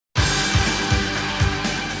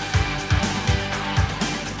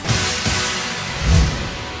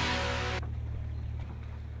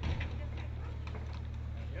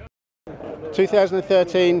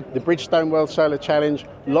2013, the Bridgestone World Solar Challenge,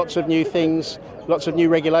 lots of new things, lots of new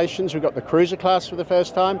regulations. We've got the cruiser class for the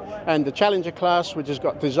first time and the challenger class, which has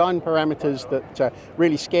got design parameters that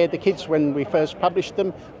really scared the kids when we first published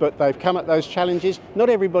them, but they've come at those challenges. Not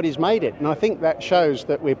everybody's made it, and I think that shows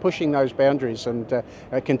that we're pushing those boundaries and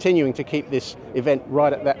continuing to keep this event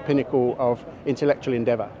right at that pinnacle of intellectual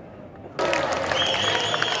endeavour.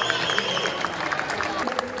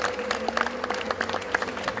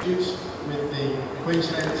 With the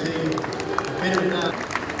Queensland team,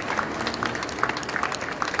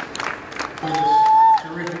 the